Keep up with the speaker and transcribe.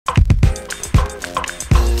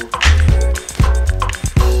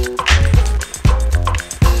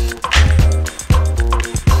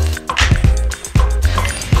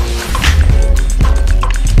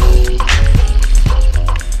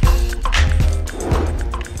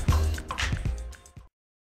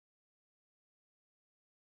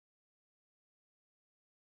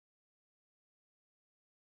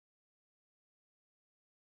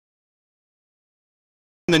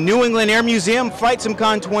The New England Air Museum,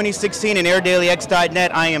 FlightSimCon 2016 and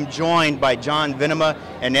AirDailyX.net. I am joined by John Venema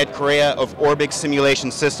and Ed Correa of Orbx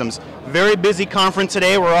Simulation Systems. Very busy conference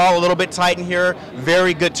today. We're all a little bit tight in here.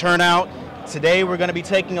 Very good turnout. Today we're going to be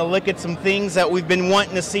taking a look at some things that we've been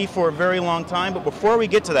wanting to see for a very long time. But before we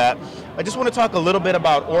get to that, I just want to talk a little bit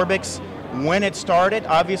about Orbx. When it started,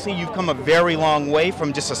 obviously you've come a very long way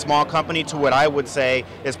from just a small company to what I would say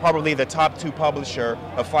is probably the top 2 publisher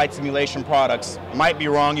of flight simulation products. Might be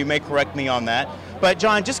wrong, you may correct me on that. But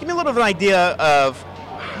John, just give me a little bit of an idea of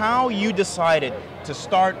how you decided to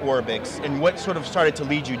start Orbx and what sort of started to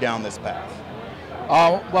lead you down this path.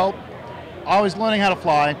 Well, I was learning how to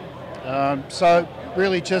fly, so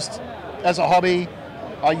really just as a hobby,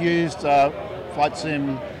 I used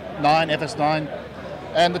FlightSim 9, FS9,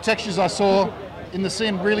 and the textures I saw in the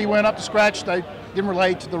sim really weren't up to scratch. They didn't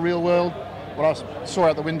relate to the real world, what I saw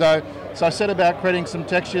out the window. So I set about creating some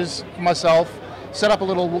textures for myself, set up a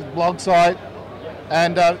little blog site,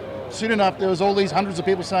 and soon enough there was all these hundreds of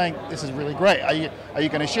people saying, this is really great, are you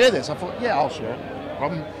going to share this? I thought, yeah, I'll share it, no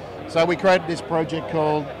problem. So we created this project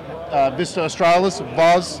called Vista Australis,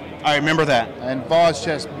 VOS. I remember that. And VOS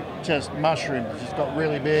just mushroomed, it just got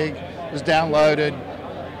really big. It was downloaded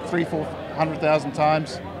 300,000-400,000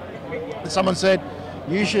 times. And someone said,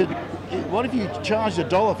 what if you charged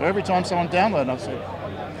 $1 for every time someone downloaded? And I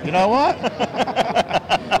said, you know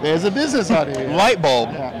what? There's a business idea. Light bulb.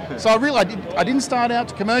 Yeah. So I didn't start out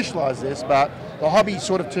to commercialize this, but the hobby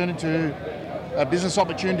sort of turned into a business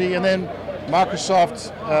opportunity, and then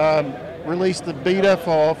Microsoft released the beta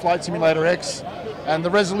for Flight Simulator X, and the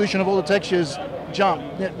resolution of all the textures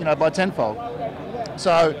jumped, by tenfold.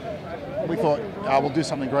 So we thought, we'll do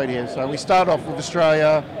something great here. So we started off with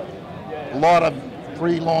Australia, a lot of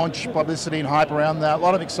pre-launch publicity and hype around that, a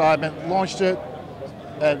lot of excitement, launched it,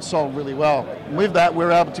 and it sold really well. And with that, we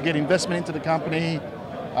were able to get investment into the company,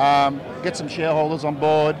 get some shareholders on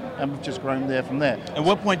board, and we've just grown there from there. At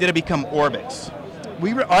what point did it become Orbx?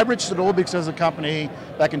 I registered Orbx as a company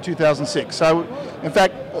back in 2006. So, in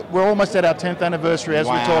fact, we're almost at our 10th anniversary as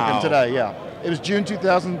we're talking today, yeah. It was June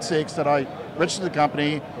 2006 that I registered the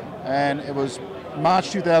company, and it was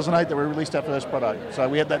March 2008 that we released our first product. So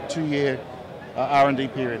we had that 2-year R&D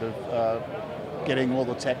period of getting all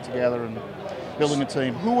the tech together and building a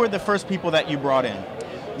team. Who were the first people that you brought in?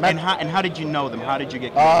 And how did you know them? How did you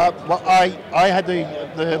get connected? Well, I had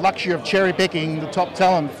the luxury of cherry picking the top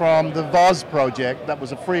talent from the VOS project. That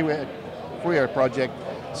was a freeware project.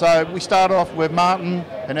 So we started off with Martin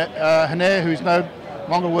Hanair, who's no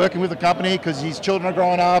longer working with the company because his children are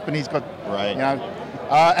growing up and he's got,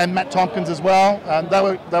 and Matt Tompkins as well.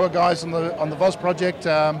 They were guys on the VOS project,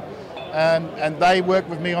 and they worked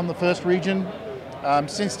with me on the first region.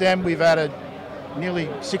 Since then, we've added nearly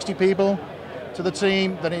 60 people to the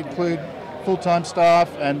team that include full-time staff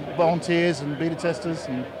and volunteers and beta testers,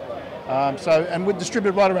 and we're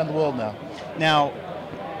distributed right around the world now. Now,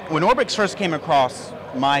 when Orbx first came across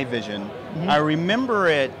my vision, I remember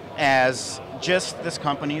it as just this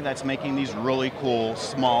company that's making these really cool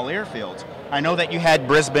small airfields. I know that you had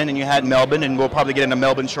Brisbane and you had Melbourne, and we'll probably get into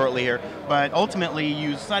Melbourne shortly here, but ultimately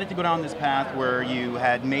you decided to go down this path where you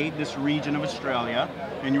had made this region of Australia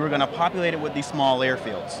and you were going to populate it with these small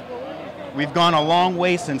airfields. We've gone a long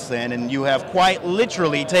way since then, and you have quite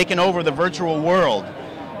literally taken over the virtual world.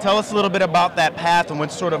 Tell us a little bit about that path and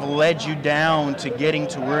what sort of led you down to getting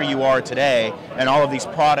to where you are today and all of these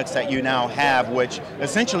products that you now have, which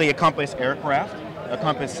essentially encompass aircraft,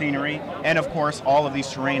 encompass scenery, and of course all of these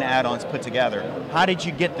terrain add-ons put together. How did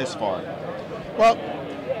you get this far? Well,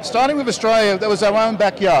 starting with Australia, that was our own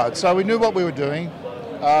backyard, so we knew what we were doing,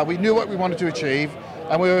 we knew what we wanted to achieve,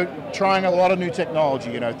 and we were trying a lot of new technology,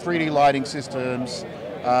 3D lighting systems,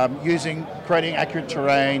 creating accurate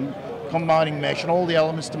terrain, combining mesh and all the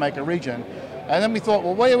elements to make a region. And then we thought,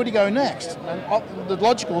 well, where would you go next? And the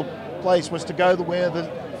logical place was to go to where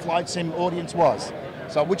the flight sim audience was.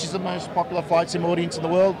 So which is the most popular flight sim audience in the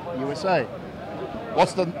world? USA.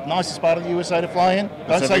 What's the nicest part of the USA to fly in?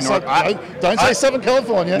 Don't say Southern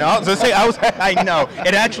California. No, I was going to say, I know.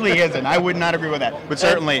 It actually isn't. I would not agree with that. But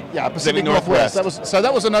certainly, Pacific Northwest.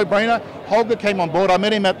 That was a no-brainer. Holger came on board. I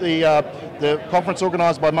met him at the conference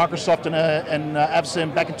organized by Microsoft and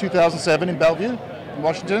AvSim back in 2007 in Bellevue, in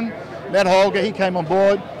Washington. Met Holger. He came on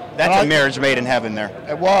board. That's a marriage made in heaven there.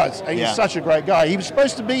 It was. He's such a great guy. He was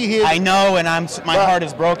supposed to be here. I know, and my heart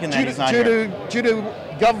is broken that he's not here. Due to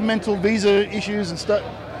governmental visa issues and stuff.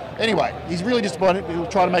 Anyway, he's really disappointed. He'll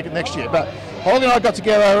try to make it next year. But Holger and I got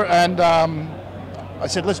together, and I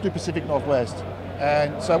said, let's do Pacific Northwest.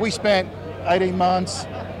 And so we spent 18 months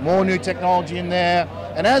more new technology in there.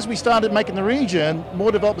 And as we started making the region,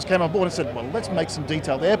 more developers came on board and said, well, let's make some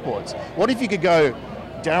detailed airports. What if you could go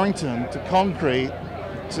Darrington to Concrete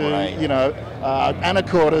to, you know,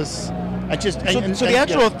 Anacortes, and just... So the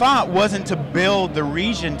actual thought wasn't to build the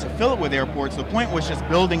region to fill it with airports. The point was just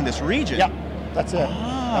building this region. Yeah, that's it.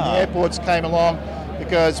 And the airports came along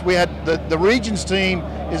because we had the regions team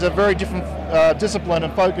is a very different discipline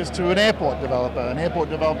and focus to an airport developer. An airport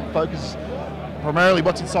developer focuses primarily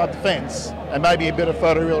what's inside the fence and maybe a bit of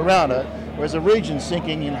photoreal around it, whereas a region's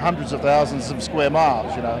sinking in hundreds of thousands of square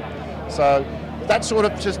miles, you know. So that sort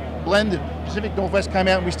of just blended. Pacific Northwest came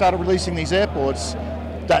out and we started releasing these airports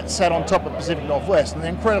that sat on top of Pacific Northwest, and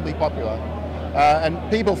they're incredibly popular. And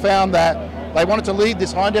people found that they wanted to leave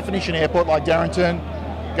this high definition airport like Darrington,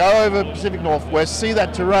 go over Pacific Northwest, see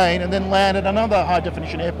that terrain, and then land at another high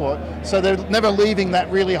definition airport. So they're never leaving that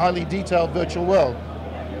really highly detailed virtual world.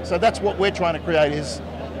 So that's what we're trying to create, is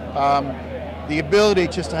the ability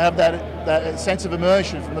just to have that sense of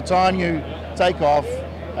immersion from the time you take off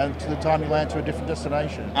and to the time you land to a different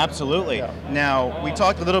destination. Absolutely. Yeah. Now, we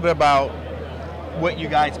talked a little bit about what you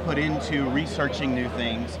guys put into researching new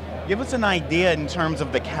things. Give us an idea in terms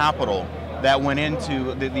of the capital that went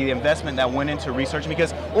into, the investment that went into research,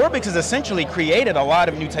 because Orbx has essentially created a lot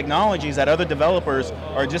of new technologies that other developers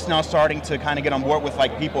are just now starting to kind of get on board with,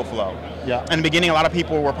 like people flow. Yeah. In the beginning, a lot of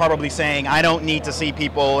people were probably saying, I don't need to see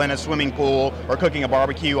people in a swimming pool or cooking a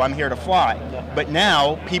barbecue, I'm here to fly. Yeah. But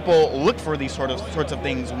now, people look for these sorts of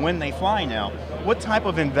things when they fly now. What type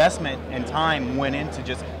of investment and time went into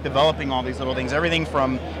just developing all these little things? Everything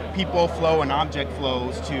from people flow and object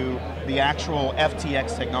flows to the actual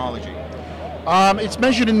FTX technology. It's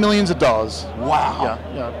measured in millions of dollars. Wow.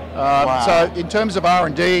 Wow. So in terms of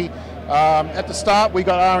R&D, at the start we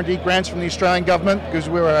got R&D grants from the Australian government because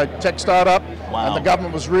we were a tech startup. Wow. And the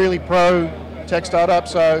government was really pro tech startup.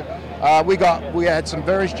 So we had some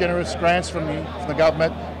very generous grants from the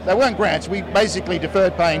government. They weren't grants, we basically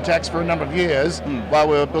deferred paying tax for a number of years while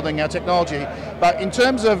we were building our technology. But in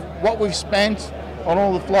terms of what we've spent on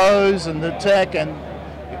all the flows and the tech, and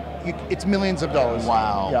it's millions of dollars.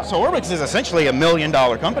 Wow. Yeah. So Orbx is essentially $1 million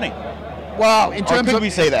company. Wow. In terms or could of,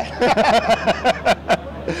 we say that?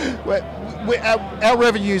 our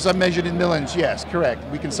revenues are measured in millions, yes, correct.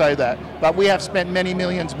 We can say that. But we have spent many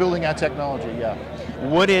millions building our technology, yeah.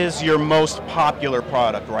 What is your most popular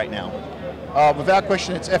product right now? Without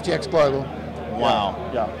question, it's FTX Global. Wow.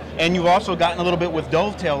 Yeah. And you've also gotten a little bit with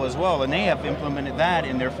Dovetail as well, and they have implemented that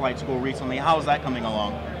in their flight school recently. How is that coming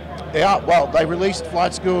along? Yeah, well, they released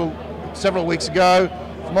Flight School several weeks ago.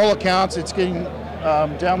 From all accounts, it's getting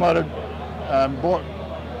downloaded, bought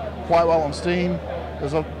quite well on Steam.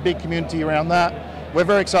 There's a big community around that. We're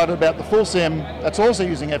very excited about the full sim that's also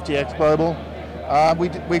using FTX Global.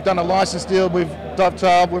 We've done a license deal with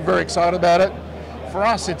Dovetail. We're very excited about it. For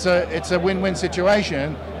us, it's a win-win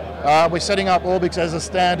situation. We're setting up Orbx as a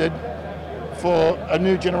standard for a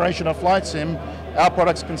new generation of flight sim. Our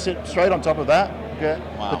products can sit straight on top of that. Okay?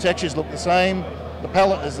 Wow. The textures look the same, the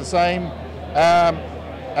palette is the same,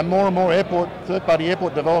 and more third-party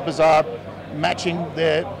airport developers are matching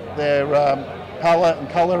their palette and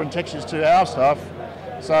color and textures to our stuff.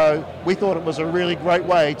 So we thought it was a really great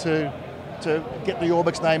way to get the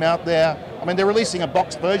Orbx name out there. I mean, they're releasing a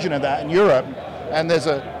boxed version of that in Europe, and there's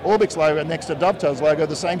a Orbx logo next to Dovetail's logo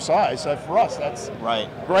the same size. So for us, that's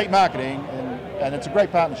great marketing, and it's a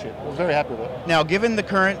great partnership. We're very happy with it. Now, given the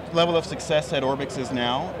current level of success that Orbx is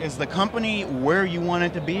now, is the company where you want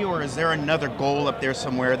it to be, or is there another goal up there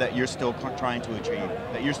somewhere that you're still trying to achieve,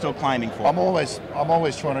 that you're still climbing for? I'm always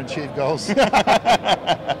trying to achieve goals. The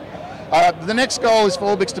next goal is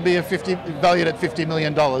for Orbx to be valued at $50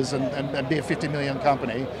 million and be a 50 million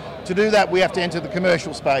company. To do that, we have to enter the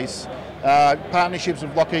commercial space. Partnerships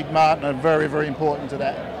with Lockheed Martin are very, very important to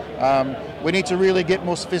that. We need to really get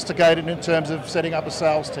more sophisticated in terms of setting up a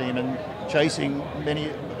sales team and chasing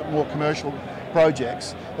many more commercial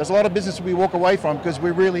projects. There's a lot of business we walk away from because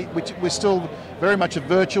we're still very much a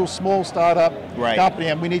virtual small startup company,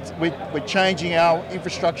 and we're changing our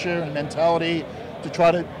infrastructure and mentality to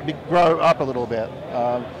try to grow up a little bit.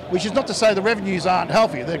 Which is not to say the revenues aren't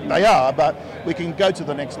healthy, they are, but we can go to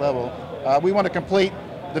the next level. We want to complete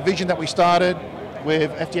the vision that we started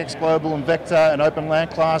with FTX Global and Vector and Open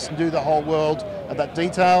Land Class and do the whole world at that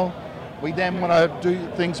detail. We then want to do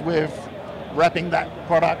things with wrapping that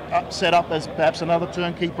product up, set up as perhaps another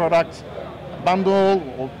turnkey product bundle,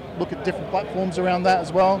 or look at different platforms around that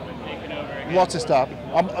as well. Lots of stuff.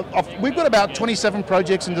 We've got about 27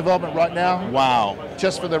 projects in development right now. Wow.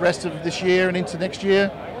 Just for the rest of this year and into next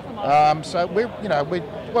year. So what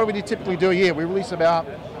do we typically do a year? We release about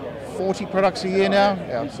 40 products a year now.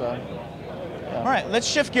 Yeah, so. Yeah. All right, let's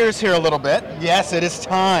shift gears here a little bit. Yes, it is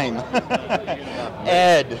time.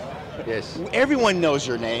 Ed. Yes. Everyone knows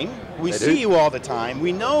your name. We They see do. you all the time.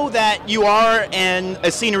 We know that you are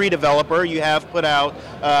a scenery developer. You have put out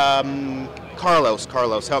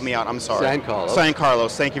Carlos, help me out, I'm sorry. San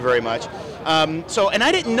Carlos, thank you very much. And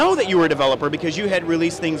I didn't know that you were a developer because you had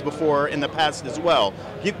released things before in the past as well.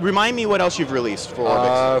 Remind me what else you've released for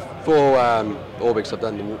Orbx. For Orbx, I've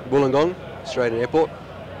done the Wollongong, Australian Airport.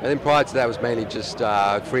 And then prior to that was mainly just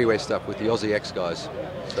freeway stuff with the Aussie X guys.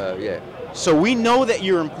 So, yeah. So we know that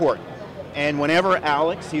you're important. And whenever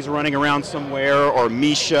Alex, he's running around somewhere, or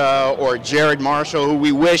Misha, or Jared Marshall, who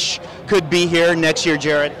we wish could be here next year,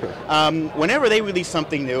 Jared, whenever they release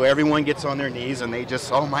something new, everyone gets on their knees and they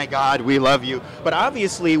just, oh my God, we love you. But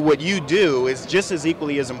obviously what you do is just as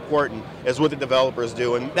equally as important as what the developers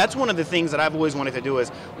do. And that's one of the things that I've always wanted to do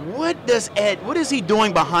is, what is he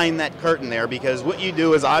doing behind that curtain there? Because what you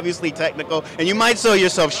do is obviously technical, and you might sell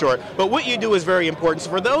yourself short, but what you do is very important.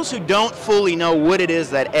 So for those who don't fully know what it is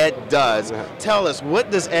that Ed does, tell us,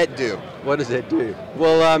 what does Ed do? What does Ed do?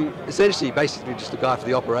 Well, essentially, basically just look after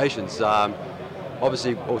the operations.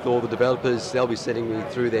 Obviously, with all the developers, they'll be sending me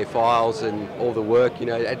through their files and all the work,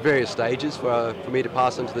 at various stages for me to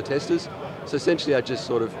pass on to the testers. So essentially, I just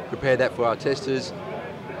sort of prepare that for our testers,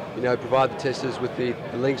 provide the testers with the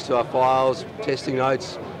links to our files, testing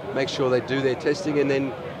notes, make sure they do their testing, and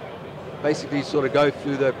then basically sort of go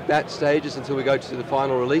through the batch stages until we go to the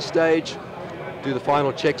final release stage, do the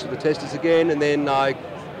final checks with the testers again, and then I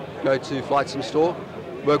go to FlightSim store,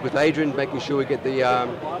 work with Adrian, making sure we get the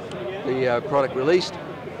product released,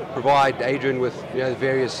 provide Adrian with the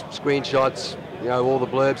various screenshots, all the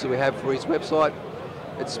blurbs that we have for each website.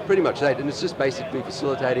 It's pretty much that, and it's just basically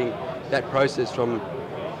facilitating that process from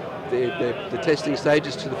the testing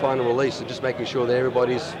stages to the final release, and just making sure that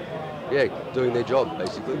everybody's doing their job,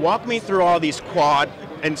 basically. Walk me through all these quad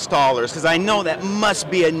installers, because I know that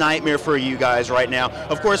must be a nightmare for you guys right now.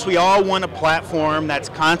 Of course, we all want a platform that's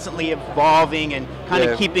constantly evolving and kind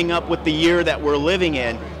of keeping up with the year that we're living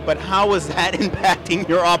in. But how is that impacting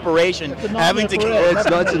your operation? Having to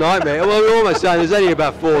it's a nightmare. Well, we're almost done. There's only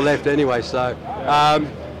about 4 left anyway. So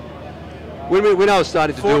when I was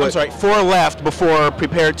starting to do it, I'm sorry, 4 left before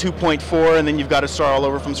prepare 2.4, and then you've got to start all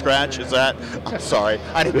over from scratch. Is that? I'm sorry.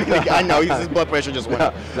 I didn't really, I know his blood pressure just went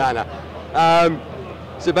up. No.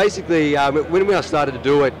 So basically, when I started to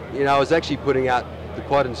do it, I was actually putting out the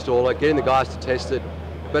quad installer, getting the guys to test it.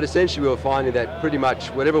 But essentially, we were finding that pretty much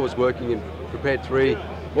whatever was working in Prepared 3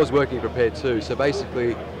 was working in Prepared 2. So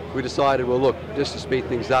basically, we decided, well, look, just to speed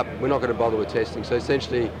things up, we're not going to bother with testing. So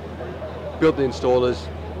essentially, built the installers.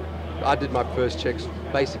 I did my first checks,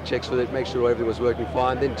 basic checks with it, make sure everything was working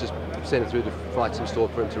fine, then just send it through the FlightSim store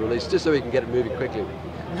for him to release, just so we can get it moving quickly.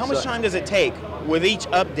 And how much time does it take with each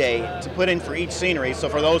update to put in for each scenery? So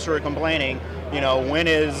for those who are complaining, when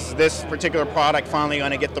is this particular product finally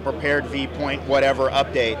going to get the prepared V whatever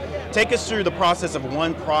update? Take us through the process of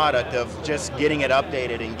one product of just getting it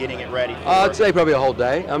updated and getting it ready. I'd say probably a whole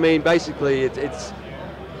day. I mean, basically,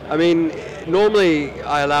 normally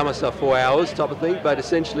I allow myself 4 hours type of thing, but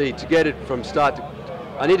essentially to get it from start to,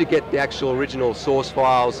 I need to get the actual original source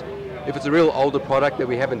files. If it's a real older product that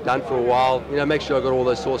we haven't done for a while, make sure I've got all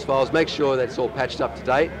those source files, make sure that's all patched up to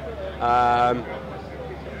date.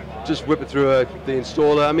 Just whip it through the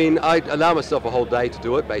installer. I mean, I allow myself a whole day to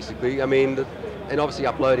do it, basically. I mean, and obviously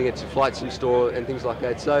uploading it to FlightSim store and things like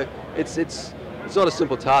that. So it's not a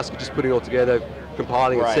simple task of just putting it all together,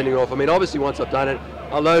 compiling it, sending it off. I mean, obviously once I've done it,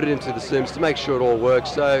 I'll load it into the sims to make sure it all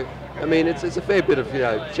works. So, I mean, it's a fair bit of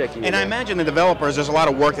checking. And I imagine the developers, there's a lot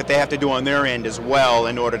of work that they have to do on their end as well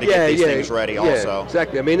in order to get these things ready also. Yeah,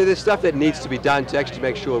 exactly. I mean, there's stuff that needs to be done to actually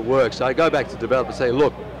make sure it works. So I go back to the developer and say,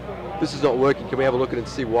 look, this is not working, can we have a look at it and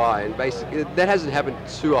see why? And basically, that hasn't happened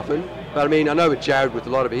too often. But I mean, I know with Jared, with a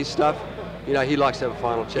lot of his stuff, he likes to have a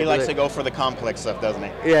final check. He likes to go for the complex stuff, doesn't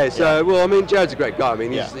he? Yeah, so, well, I mean, Jared's a great guy. I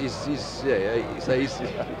mean, he's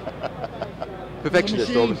perfectionist.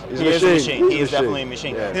 He is a machine. He is definitely a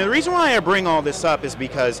machine. Yeah. Now, the reason why I bring all this up is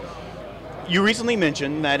because you recently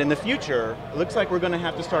mentioned that in the future, it looks like we're going to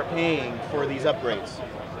have to start paying for these upgrades.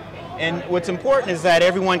 And what's important is that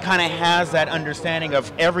everyone kind of has that understanding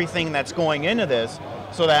of everything that's going into this,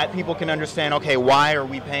 so that people can understand, okay, why are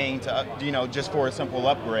we paying to, just for a simple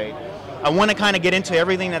upgrade? I want to kind of get into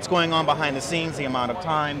everything that's going on behind the scenes, the amount of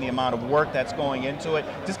time, the amount of work that's going into it.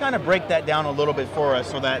 Just kind of break that down a little bit for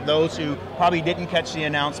us so that those who probably didn't catch the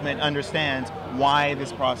announcement understand why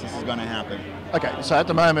this process is going to happen. Okay, so at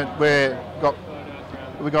the moment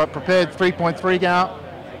we got prepared 3.3 out.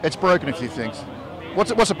 It's broken a few things.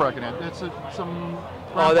 What's it broken in? It's some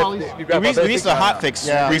Oh, polys. We used a hot fix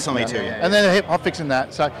recently too. And then they're hot fixing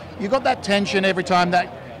that. So you got that tension every time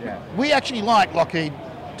that. We actually like Lockheed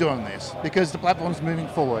doing this because the platform's moving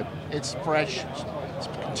forward. It's fresh. It's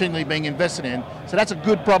continually being invested in. So that's a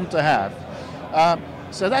good problem to have.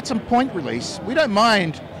 So that's some point release. We don't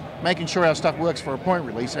mind making sure our stuff works for a point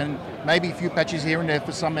release, and maybe a few patches here and there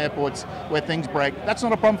for some airports where things break. That's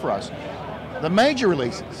not a problem for us. The major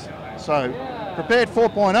releases, so Prepared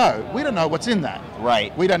 4.0, we don't know what's in that.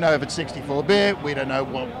 Right. We don't know if it's 64-bit, we don't know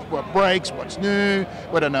what breaks, what's new,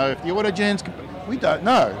 we don't know if the autogens, we don't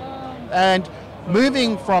know. And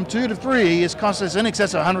moving from 2 to 3 has cost us in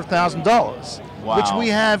excess of $100,000, wow. which we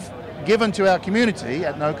have given to our community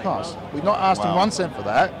at no cost. We've not asked them 1 cent for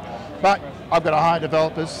that, but I've got to hire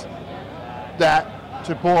developers that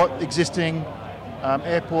support existing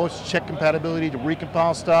airports, check compatibility, to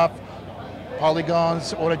recompile stuff,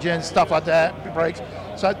 polygons, autogens, stuff like that, breaks.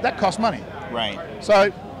 So that costs money. Right.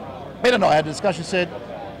 So Ed and I had a discussion, said,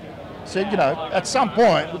 you know, at some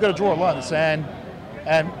point we've got to draw a line in the sand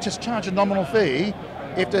and just charge a nominal fee.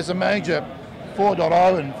 If there's a major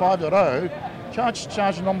 4.0 and 5.0,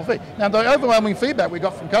 charge a nominal fee. Now the overwhelming feedback we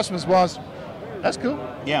got from customers was, that's cool.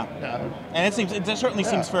 Yeah. And it certainly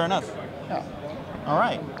seems fair enough. Yeah. All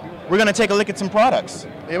right. We're going to take a look at some products.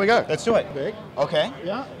 Here we go. Let's do it. Big. Okay.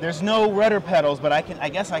 Yeah. There's no rudder pedals, but I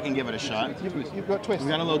guess I can give it a shot. You've got twist. We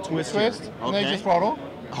got a little twist. Twist. Here. And there's your throttle.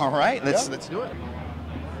 All right. Let's do it.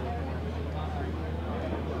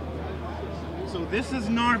 So this is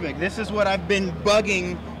Narvik. This is what I've been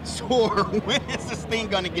bugging Soar. When is this thing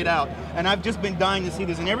going to get out? And I've just been dying to see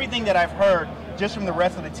this. And everything that I've heard just from the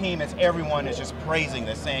rest of the team is everyone is just praising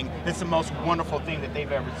this, saying it's the most wonderful thing that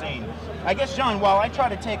they've ever seen. I guess, John, while I try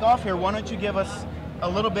to take off here, why don't you give us a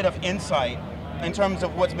little bit of insight in terms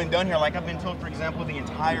of what's been done here? Like I've been told, for example, the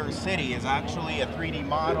entire city is actually a 3D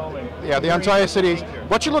model. And yeah, the entire city.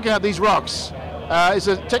 What you're looking at, these rocks, is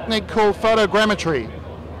a technique called photogrammetry.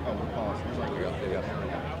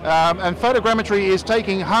 And photogrammetry is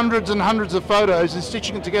taking hundreds and hundreds of photos and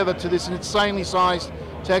stitching it together to this insanely sized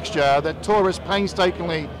texture that Tor has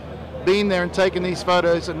painstakingly been there and taken these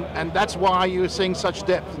photos, and that's why you're seeing such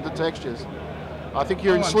depth in the textures. I think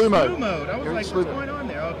you're in slew mode. Slew mode. I was like, what's going on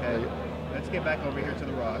there? Okay. Let's get back over here to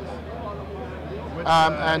the rocks.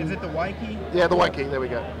 And is it the Y key? Yeah, the Y key. There we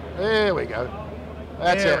go. There we go.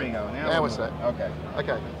 That's there it. We go. Now what's that? Okay.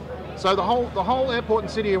 Okay. So the whole airport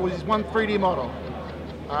and city here was one 3D model.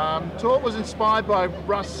 Tor was inspired by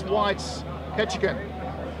Russ White's Ketchikan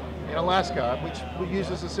in Alaska, which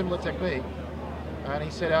uses a similar technique, and he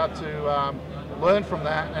set out to learn from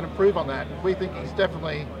that and improve on that. We think he's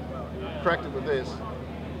definitely cracked it with this.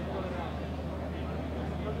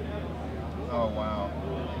 Oh wow,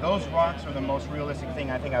 those rocks are the most realistic thing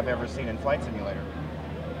I think I've ever seen in Flight Simulator.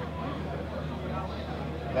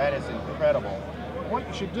 That is incredible. What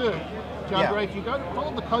you should do, John Gray, if you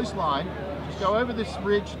follow the coastline, just go over this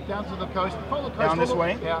ridge down to the coast, follow the coast down this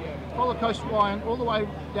way? Yeah, follow the coastline all the way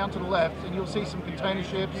down to the left, and you'll see some container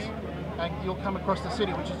ships, and you'll come across the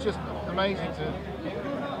city, which is just amazing to...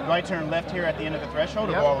 Do I turn left here at the end of the threshold,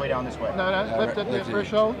 or go all the way down this way? No, left at the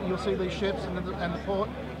threshold, you'll see these ships and the port.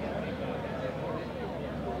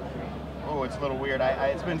 Oh, it's a little weird.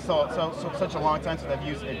 It's been such a long time since I've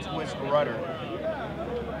used a twist rudder.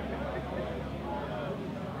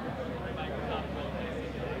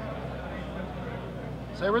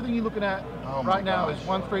 So everything you're looking at right now is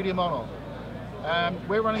one 3D model.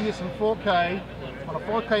 We're running this in 4K on a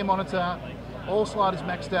 4K monitor. All sliders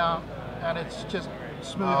maxed out, and it's just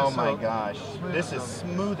smooth as silk. Oh my gosh, this is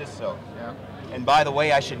smooth as silk. Yeah. And by the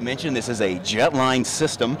way, I should mention this is a Jetline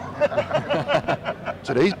system.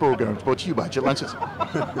 Today's program is brought to you by Jetline System.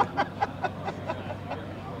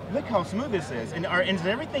 Look how smooth this is. And is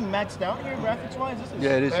everything maxed out here graphics-wise?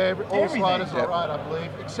 Yeah, it is. All sliders are right, I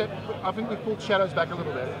believe, except I think we pulled shadows back a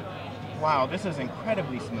little bit. Wow, this is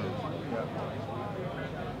incredibly smooth. Yeah.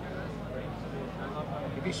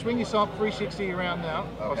 If you swing yourself 360 around now,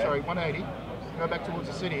 180, go back towards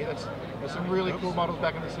the city, there's some really cool models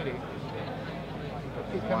back in the city.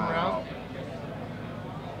 Keep coming around.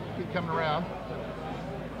 Keep coming around.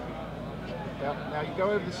 Now you go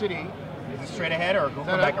over the city. Is it straight ahead or go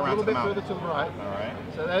back around to the mountain? A little bit further to the right. All right.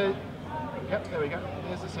 So there we go.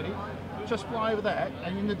 There's the city. Just fly over that,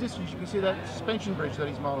 and in the distance you can see that suspension bridge that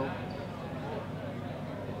he's modeled.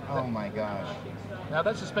 Oh my gosh. Now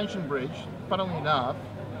that suspension bridge, funnily enough,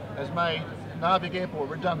 has made Narvik Airport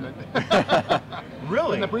redundant.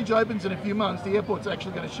 Really? When the bridge opens in a few months, the airport's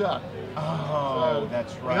actually going to shut. Oh, so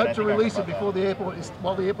that's right. We hope to release it before the airport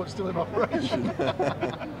while the airport's still in operation.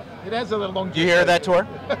 It has a long. Do you hear that, Tor?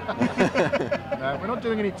 No, we're not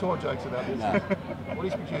doing any tour jokes about this. No. What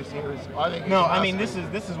he's produced here is, I think. No, I mean this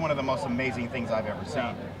is one of the most amazing things I've ever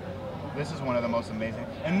seen. This is one of the most amazing,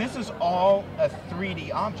 and this is all a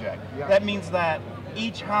 3D object. Yeah. That means that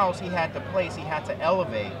each house he had to place, he had to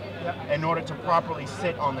elevate in order to properly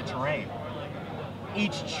sit on the terrain.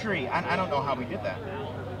 Each tree, I don't know how we did that.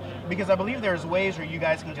 Because I believe there's ways where you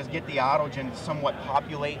guys can just get the autogen to somewhat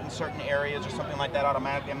populate in certain areas or something like that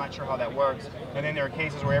automatically. I'm not sure how that works. And then there are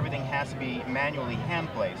cases where everything has to be manually hand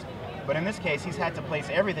placed. But in this case, he's had to place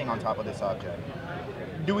everything on top of this object.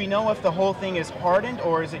 Do we know if the whole thing is hardened,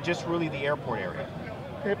 or is it just really the airport area?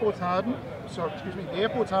 Airport's hardened. Sorry, excuse me. The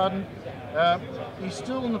airport's hardened. He's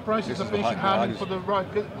still in the process of finishing hardening for the right.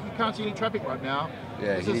 You can't see any traffic right now.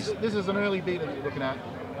 Yeah, this is an early beta that you're looking at.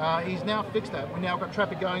 He's now fixed that. We've now got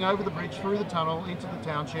traffic going over the bridge, through the tunnel, into the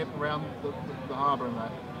township, around the harbour and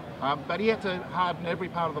that. But he had to harden every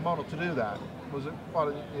part of the model to do that. It was quite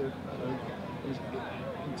an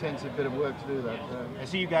intensive bit of work to do that. I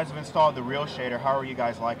see you guys have installed the real shader. How are you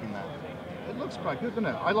guys liking that? It looks quite good, doesn't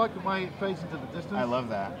it? I like the way it fades into the distance. I love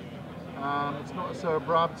that. It's not so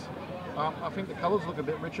abrupt. I think the colours look a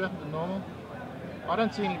bit richer than normal. I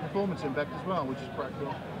don't see any performance impact as well, which is quite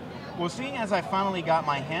cool. Well, seeing as I finally got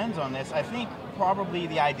my hands on this, I think probably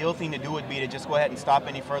the ideal thing to do would be to just go ahead and stop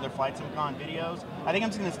any further FlightSimCon videos. I think I'm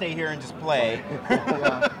just going to stay here and just play.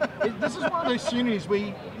 This is one of those sceneries where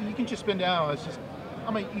you can just spend hours just,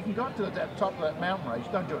 I mean, you can go up to the top of that mountain range,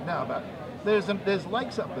 don't do it now, but there's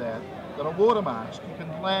lakes up there that are watermarked. You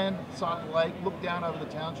can land side of the lake, look down over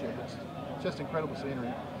the township. It's just incredible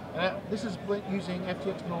scenery. And this is using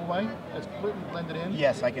FTX Norway. It's completely blended in.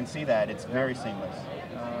 Yes, I can see that. It's very seamless.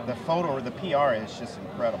 The photo or the PR is just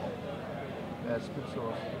incredible. Yeah, it's a good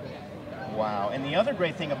source. Wow. And the other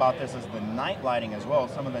great thing about this is the night lighting as well.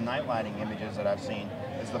 Some of the night lighting images that I've seen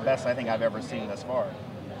is the best I think I've ever seen thus far.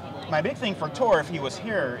 My big thing for Tor, if he was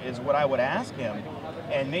here, is what I would ask him,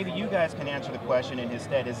 and maybe you guys can answer the question in his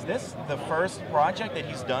stead. Is this the first project that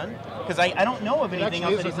he's done? Because I don't know of anything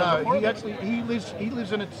else that he's done before. He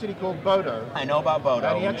lives in a city called Bodo. I know about Bodo.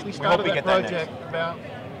 And he actually started that project about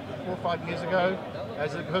 4 or 5 years ago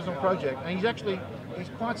as a personal project, and he's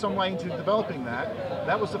quite some way into developing that.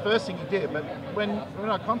 That was the first thing he did, but when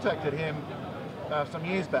I contacted him some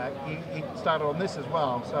years back, he started on this as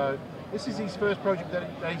well. So this is his first project that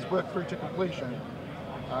he's worked through to completion.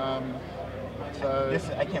 I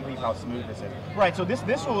can't believe how smooth this is. Right, so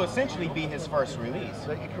this will essentially be his first release.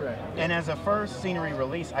 You're correct. And as a first scenery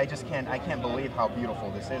release, I can't believe how beautiful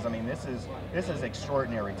this is. I mean, this is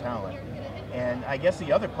extraordinary talent. And I guess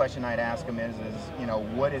the other question I'd ask him is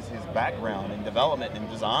what is his background in development and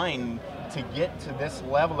design to get to this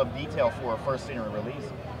level of detail for a first scenery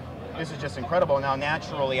release? This is just incredible. Now,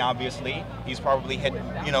 naturally, obviously, he's probably hit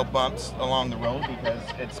bumps along the road because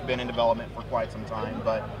it's been in development for quite some time.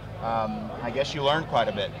 But I guess you learned quite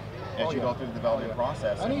a bit as you go through the development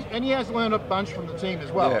process. And he has learned a bunch from the team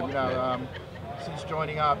as well. Yeah, since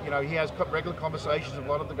joining up, he has got regular conversations with a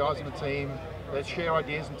lot of the guys in the team. They share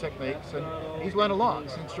ideas and techniques, and he's learned a lot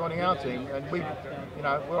since joining our team. And we're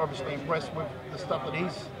obviously impressed with the stuff that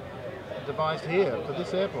he's devised here for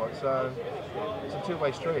this airport. So it's a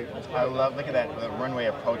two-way street. I love, look at that, the runway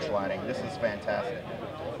approach lighting. This is fantastic.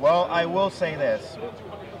 Well, I will say this.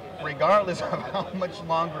 Regardless of how much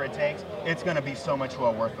longer it takes, it's going to be so much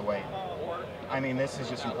well worth the wait. I mean, this is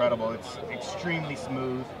just incredible. It's extremely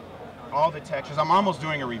smooth. All the textures. I'm almost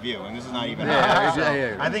doing a review, and this is not even.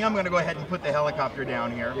 Yeah. I think I'm going to go ahead and put the helicopter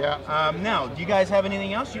down here. Yeah. Now, do you guys have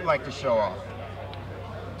anything else you'd like to show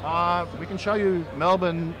off? We can show you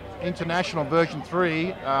Melbourne International version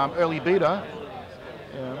 3 early beta.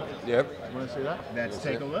 Yep. Want to see that? Let's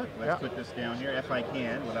take a look. Let's put this down here if I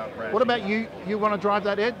can without crashing. What about you? You want to drive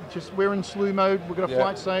that, Ed? We're in slew mode. We've got a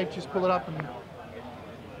flight save. Just pull it up and.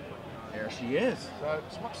 There she is. So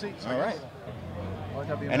swap seats. All right.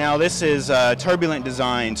 And now this is Turbulent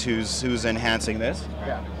Designs who's enhancing this.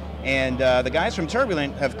 Yeah. And the guys from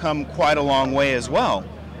Turbulent have come quite a long way as well.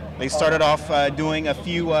 They started off doing a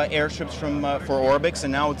few airships for Orbx,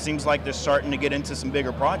 and now it seems like they're starting to get into some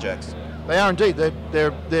bigger projects. They are indeed.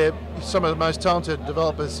 They're some of the most talented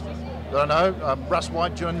developers that I know. Russ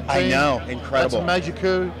White joined the team. I know, incredible. That's a major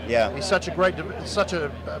coup. Yeah. He's such a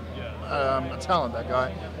talent, that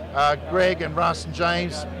guy. Greg and Russ and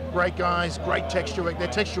James, great guys, great texture work. Their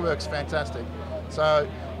texture work's fantastic. So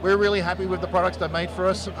we're really happy with the products they've made for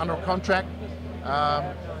us under a contract.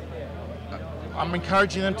 I'm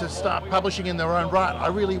encouraging them to start publishing in their own right. I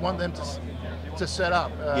really want them to set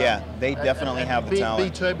up. Yeah, they definitely have the talent.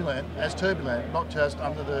 Be turbulent, not just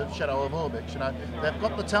under the shadow of Orbx. They've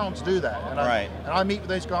got the talent to do that. And I meet with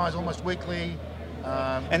these guys almost weekly.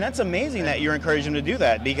 And that's amazing that you're encouraging them to do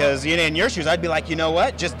that, because in your shoes, I'd be like, you know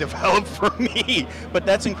what, just develop for me. But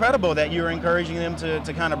that's incredible that you're encouraging them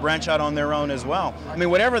to kind of branch out on their own as well. I mean,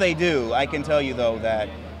 whatever they do, I can tell you though that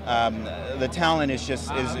the talent is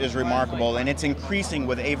just is remarkable, and it's increasing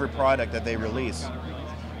with every product that they release.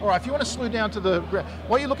 All right, if you want to slow down to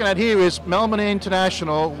what you're looking at here is Melbourne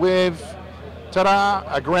International with, ta-da,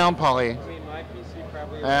 a ground poly.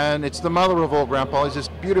 And it's the mother of all ground polys. It's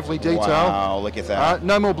beautifully detailed. Wow, look at that.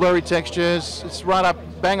 No more blurry textures. It's right up,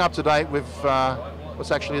 bang up to date with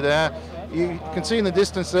what's actually there. You can see in the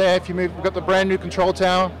distance there, if you move, we've got the brand new control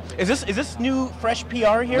tower. Is this new fresh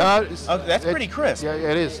PR here? No, that's pretty crisp. Yeah,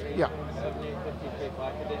 it is. Yeah.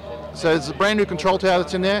 So there's a brand new control tower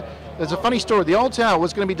that's in there. There's a funny story. The old tower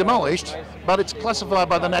was going to be demolished, but it's classified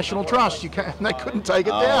by the National Trust. They couldn't take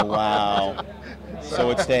it down. Oh wow! So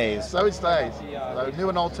it stays. So it stays. So new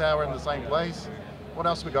and old tower in the same place. What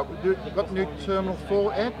else we got? We've got the new Terminal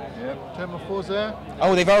 4, Ed. Yep. Terminal 4's there.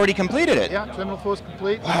 Oh, they've already completed it. Yeah, Terminal 4's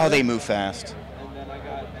complete. Wow, they move fast.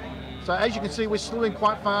 So as you can see, we're slewing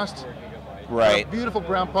quite fast. Right. Beautiful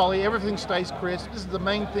ground poly. Everything stays crisp. This is the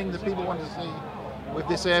main thing that people want to see with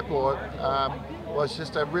this airport. Was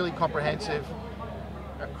just a really comprehensive,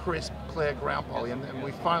 crisp, clear ground poly, and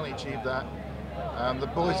we finally achieved that. The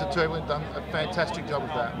boys at Turbulent done a fantastic job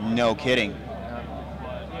with that. No kidding.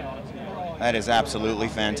 That is absolutely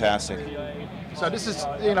fantastic. So this is,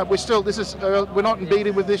 we're not in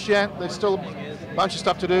beta with this yet. There's still a bunch of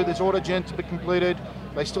stuff to do. There's AutoGen to be completed.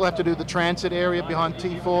 They still have to do the transit area behind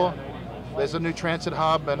T4. There's a new transit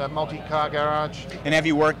hub and a multi-car garage. And have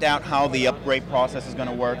you worked out how the upgrade process is going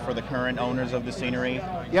to work for the current owners of the scenery?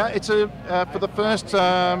 Yeah, it's for the first,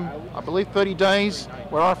 I believe, 30 days.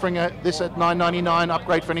 We're offering this at $9.99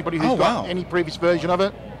 upgrade for anybody who's got any previous version of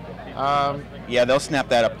it. Yeah, they'll snap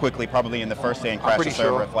that up quickly, probably in the first day, and crash the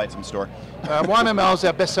server at FlightSim store. YMML is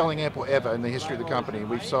our best-selling airport ever in the history of the company.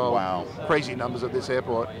 We've sold crazy numbers at this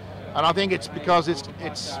airport. And I think it's because it's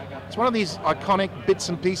one of these iconic bits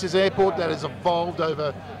and pieces airport that has evolved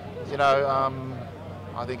over,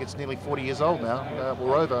 I think it's nearly 40 years old now,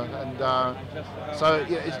 or over, and so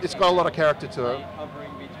yeah, it's got a lot of character to it.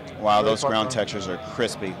 Wow, really those ground textures are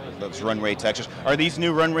crispy. Those runway textures. Are these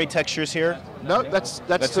new runway textures here? No, that's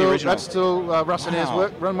still Russ and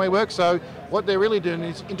Air's runway work. So what they're really doing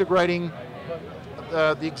is integrating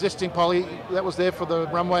the existing poly that was there for the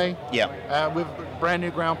runway. Yeah. With brand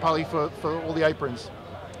new ground poly for all the aprons.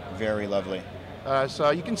 Very lovely.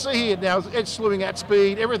 So you can see here now it's slewing at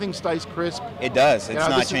speed. Everything stays crisp. It does. It's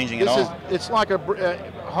not changing at all. It's like a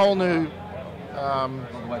whole new.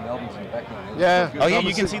 Yeah. Oh yeah,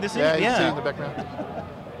 you can see the scene. Yeah, you can see in the background.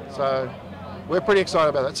 So we're pretty excited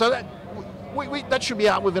about that. So that that should be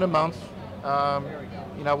out within a month.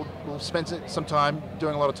 We'll spend some time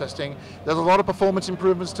doing a lot of testing. There's a lot of performance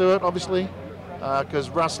improvements to it, obviously, because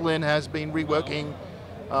Russ Lynn has been reworking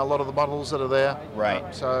a lot of the models that are there. Right.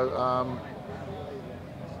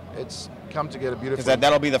 It's come together beautifully. Because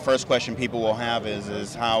that'll be the first question people will have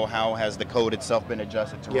is how has the code itself been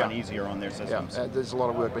adjusted to run easier on their systems? Yeah, there's a lot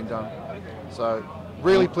of work being done. So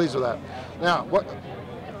really pleased with that. Now,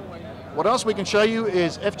 what else we can show you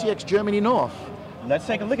is FTX Germany North. Let's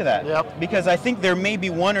take a look at that. Yep. Because I think there may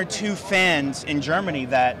be one or two fans in Germany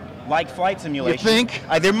that like flight simulation. You think?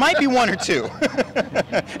 There might be one or two.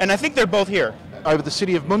 And I think they're both here. Over the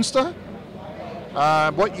city of Munster.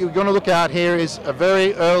 What you're going to look at here is a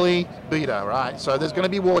very early beta, right? So there's going to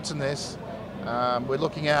be warts in this. We're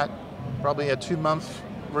looking at probably a 2-month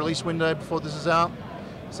release window before this is out.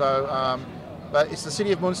 So, but it's the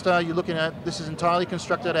city of Munster. You're looking at, this is entirely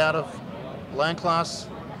constructed out of Land Class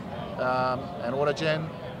and AutoGen.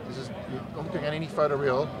 You're looking at any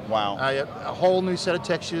photoreal. Wow. A whole new set of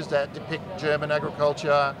textures that depict German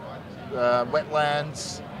agriculture,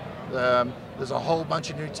 wetlands. There's a whole bunch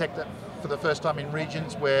of new tech that for the first time in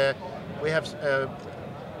regions where we have, so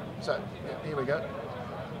here we go.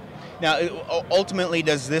 Now, ultimately,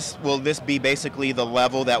 will this be basically the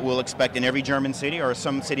level that we'll expect in every German city, or are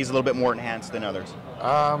some cities a little bit more enhanced than others?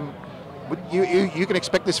 You can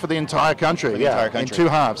expect this for the entire country, in 2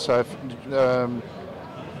 halves. So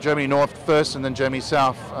Germany North first and then Germany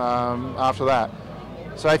South after that.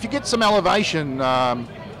 So if you get some elevation,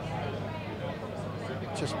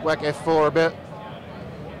 just whack F4 a bit.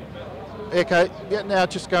 Okay, now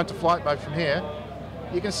just going to flight mode from here.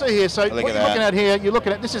 You can see here, so what you're looking at here,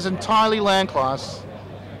 this is entirely Land Class.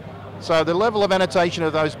 So the level of annotation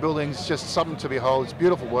of those buildings is just something to behold. It's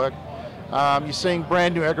beautiful work. You're seeing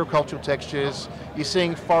brand new agricultural textures. You're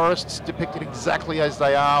seeing forests depicted exactly as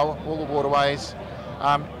they are, all the waterways.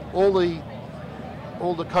 All the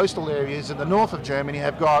all the coastal areas in the north of Germany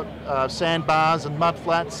have got sandbars and mud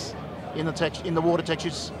flats in the water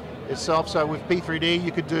textures itself. So with P3D,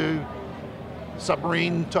 you could do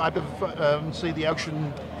submarine type of see the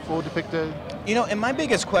ocean floor depicted. You know, and my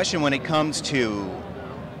biggest question when it comes to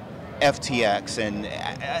FTX and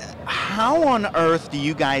how on earth do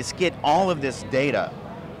you guys get all of this data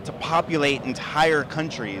to populate entire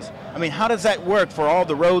countries? I mean, how does that work for all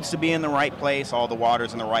the roads to be in the right place, all the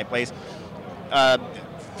waters in the right place,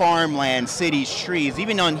 farmland, cities, trees?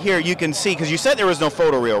 Even on here you can see, because you said there was no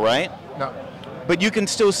photoreal, right? No. But you can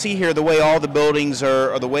still see here the way all the buildings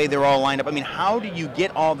are, or the way they're all lined up. I mean, how do you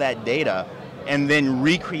get all that data and then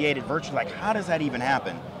recreate it virtually? Like, how does that even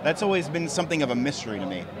happen? That's always been something of a mystery to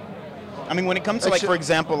me. I mean, when it comes to, like, for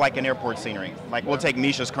example, like an airport scenery, like we'll take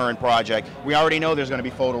Misha's current project, we already know there's going to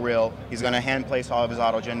be photoreal, he's going to hand place all of his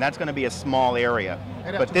autogen, that's going to be a small area.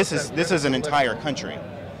 But this is an entire country.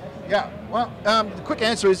 Yeah, well, the quick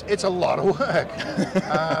answer is it's a lot of work.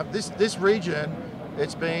 This region,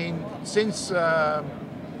 it's been since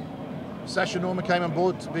Sasha Norman came on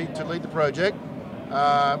board to lead the project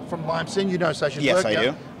from Limestone. You know Sasha's work. Yes, I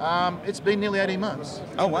do. It's been nearly 18 months.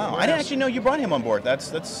 Oh wow! I didn't actually know you brought him on board.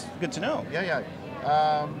 That's good to know. Yeah.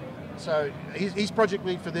 So he's project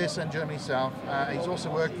lead for this and Germany South. He's also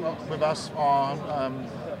worked with us on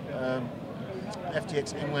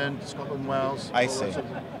FTX England, Scotland, Wales. I see.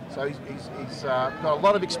 So he's got a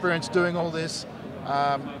lot of experience doing all this,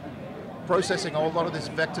 processing a lot of this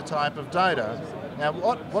vector type of data. Now,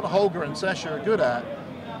 what Holger and Sasha are good at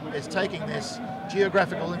is taking this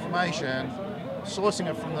geographical information, sourcing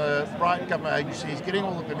it from the right government agencies, getting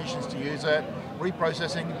all the permissions to use it,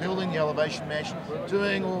 reprocessing, building the elevation mesh,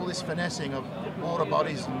 doing all this finessing of water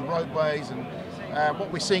bodies and roadways. And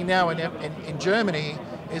what we're seeing now in Germany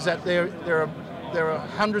is that there are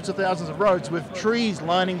hundreds of thousands of roads with trees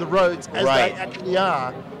lining the roads as they actually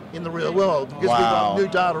are in the real world, because we've got new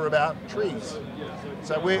data about trees.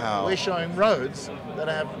 So we're showing roads that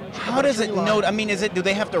have. How does it know? I mean, do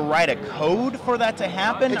they have to write a code for that to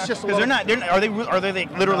happen? It's just because are they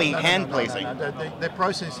literally hand placing? No. Their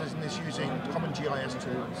process is using common GIS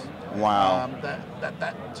tools. Wow.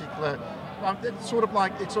 That particular. It's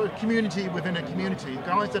sort of community within a community.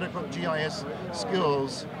 Guys that have got GIS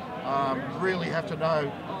skills really have to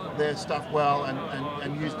know their stuff well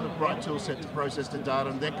and use the right tool set to process the data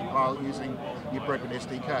and then compile it using the appropriate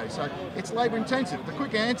SDK. So it's labor intensive. The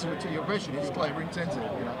quick answer to your question is labor intensive.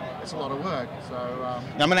 You know, it's a lot of work. So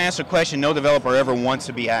now I'm going to ask a question no developer ever wants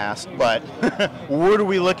to be asked, but what are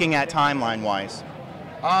we looking at timeline wise?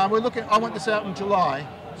 I want this out in July,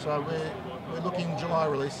 so we're looking July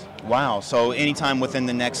release. Wow, so anytime within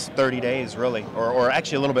the next 30 days, really, or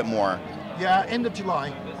actually a little bit more. Yeah, end of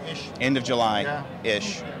July-ish. End of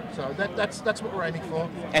July-ish. So that's what we're aiming for.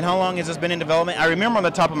 And how long has this been in development? I remember on the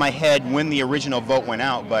top of my head when the original vote went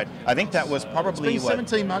out, but I think that was probably, it's been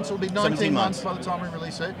 17 months. It'll be 19 months by the time we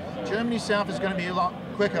release it. Germany South is going to be a lot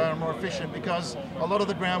quicker and more efficient because a lot of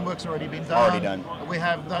the groundwork's already been done. Already done. We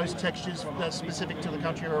have those textures that's specific to the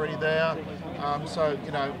country already there. So,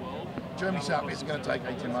 you know, Germany South is going to take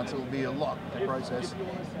 18 months. It will be a lot to process.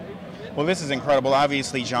 Well, this is incredible.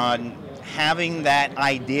 Obviously, John, having that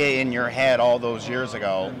idea in your head all those years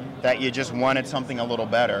ago that you just wanted something a little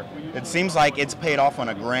better, it seems like it's paid off on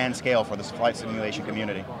a grand scale for this flight simulation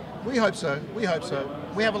community. We hope so. We hope so.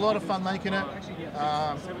 We have a lot of fun making it.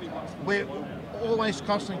 We're always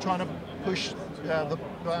constantly trying to push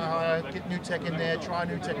get new tech in there, try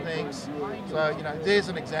new techniques. So, you know, there's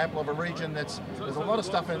an example of a region there's a lot of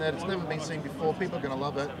stuff in there that's never been seen before. People are going to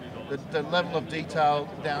love it. The level of detail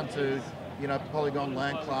down to, you know, polygon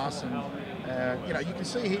land class, and you know, you can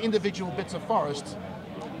see here individual bits of forest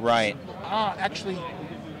are actually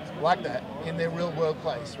like that in their real world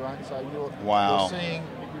place, right? So you're seeing.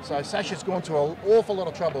 So Sasha's gone to an awful lot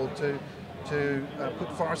of trouble to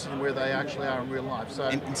put forests in where they actually are in real life. So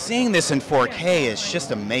and seeing this in 4K is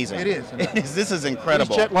just amazing. It is. This is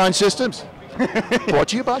incredible. These Jetline systems. Brought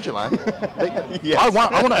to you by Jetline. Yes.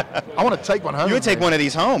 I want to take one home. You would take one of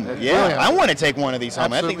these home. Yeah, brilliant. I want to take one of these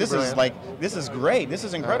home. Absolutely I think this is great. This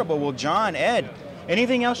is incredible. Well, John, Ed,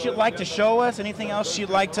 anything else you'd like to show us? Anything else you'd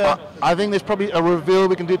like to? I think there's probably a reveal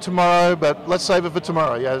we can do tomorrow, but let's save it for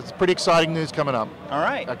tomorrow. Yeah, it's pretty exciting news coming up. All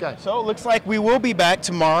right. Okay. So it looks like we will be back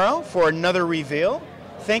tomorrow for another reveal.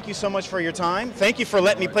 Thank you so much for your time. Thank you for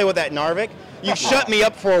letting me play with that Narvik. You shut me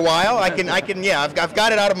up for a while. I've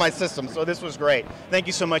got it out of my system, so this was great. Thank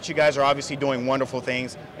you so much. You guys are obviously doing wonderful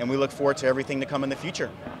things, and we look forward to everything to come in the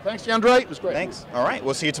future. Thanks, Andre. It was great. Thanks. All right.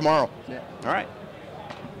 We'll see you tomorrow. Yeah. All right.